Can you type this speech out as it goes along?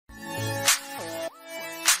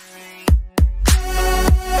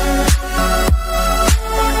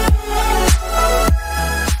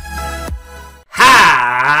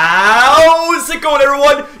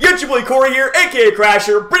boy Corey here, aka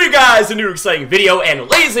Crasher, bringing you guys a new exciting video, and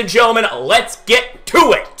ladies and gentlemen, let's get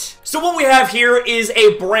to it! So what we have here is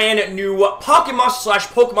a brand new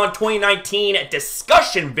Pokemon 2019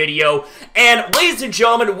 discussion video, and ladies and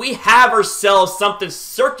gentlemen, we have ourselves something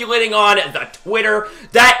circulating on the Twitter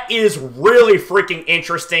that is really freaking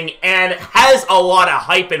interesting and has a lot of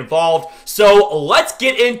hype involved, so let's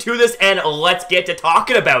get into this and let's get to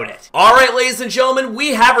talking about it. Alright, ladies and gentlemen,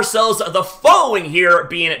 we have ourselves the following here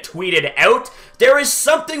being tweeted out. There is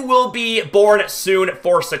something will be born soon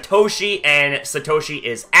for Satoshi, and Satoshi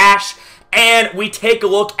is Ash. And we take a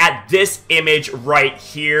look at this image right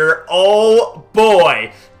here. Oh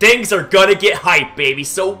boy, things are gonna get hype, baby.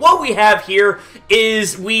 So what we have here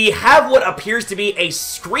is we have what appears to be a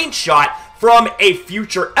screenshot from a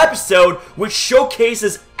future episode, which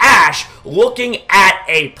showcases Ash looking at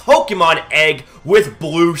a Pokemon egg with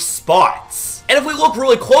blue spots. And if we look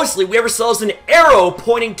really closely, we have ourselves an arrow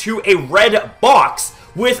pointing to a red box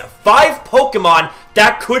with 5 Pokemon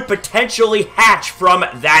that could potentially hatch from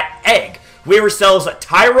that egg. We have ourselves a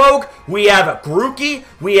Tyrogue, we have Grookey,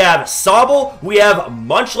 we have Sobble, we have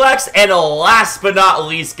Munchlax, and last but not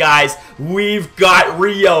least, guys, we've got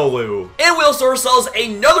Riolu. And we also have ourselves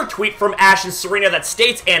another tweet from Ash and Serena that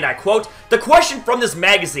states, and I quote, "The question from this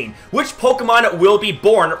magazine, which Pokemon will be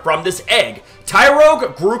born from this egg?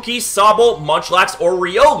 Tyrogue, Grookey, Sobble, Munchlax, or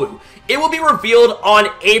Riolu? It will be revealed on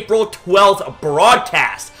April 12th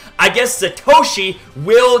broadcast. I guess Satoshi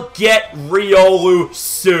will get Riolu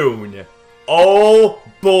soon." Oh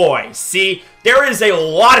boy, see, there is a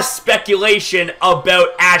lot of speculation about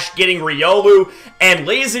Ash getting Riolu, and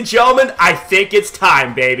ladies and gentlemen, I think it's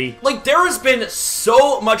time, baby. Like, there has been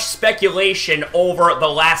so much speculation over the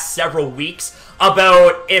last several weeks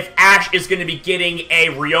about if Ash is going to be getting a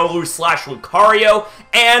Riolu / Lucario,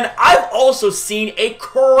 and I've also seen a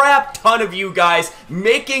crap ton of you guys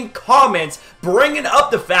making comments bringing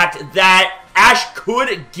up the fact that Ash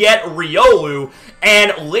could get Riolu,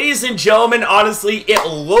 and ladies and gentlemen, honestly, it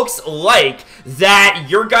looks like that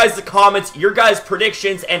your guys' comments, your guys'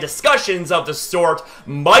 predictions, and discussions of the sort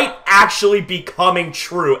might actually be coming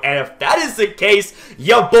true. And if that is the case,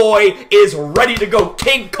 your boy is ready to go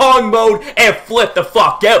King Kong mode and flip the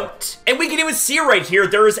fuck out. And we can even see right here,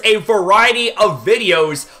 there is a variety of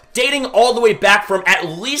videos dating all the way back from at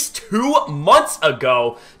least 2 months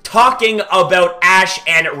ago, talking about Ash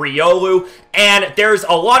and Riolu, and there's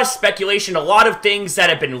a lot of speculation, a lot of things that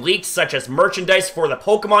have been leaked, such as merchandise for the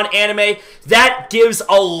Pokemon anime, that gives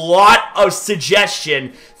a lot of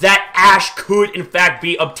suggestion that Ash could in fact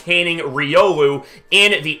be obtaining Riolu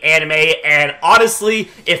in the anime, and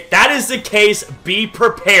honestly, if that is the case, be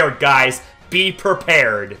prepared, guys. Be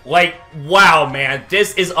prepared. Like, wow, man,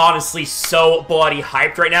 this is honestly so bloody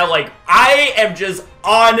hyped right now. Like, I am just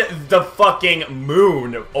on the fucking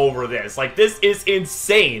moon over this. Like, this is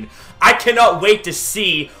insane. I cannot wait to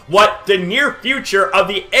see what the near future of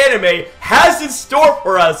the anime has in store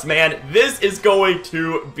for us, man. This is going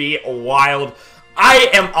to be wild. I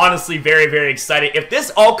am honestly very, very excited. If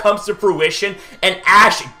this all comes to fruition and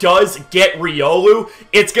Ash does get Riolu,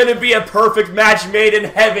 it's going to be a perfect match made in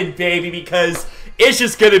heaven, baby, because it's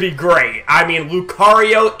just going to be great. I mean,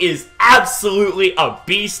 Lucario is absolutely a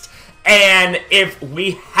beast, and if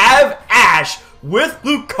we have Ash with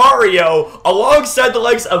Lucario alongside the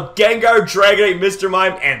likes of Gengar, Dragonite, Mr.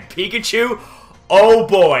 Mime, and Pikachu, oh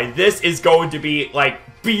boy, this is going to be, like,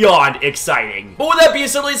 beyond exciting. But with that being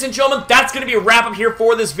said, ladies and gentlemen, that's going to be a wrap up here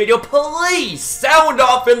for this video. Please sound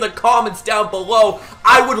off in the comments down below.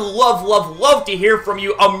 I would love to hear from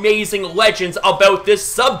you amazing legends about this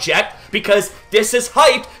subject, because this is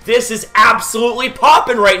hyped. This is absolutely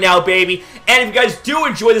popping right now, baby. And if you guys do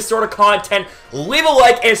enjoy this sort of content, leave a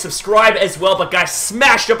like and subscribe as well. But guys,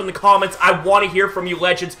 smash it up in the comments. I want to hear from you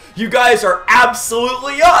legends. You guys are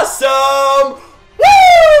absolutely awesome.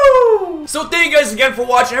 Woo! So thank you guys again for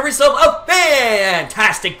watching. Have yourself a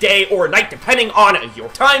fantastic day or night, depending on your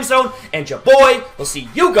time zone. And your boy will see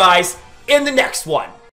you guys in the next one.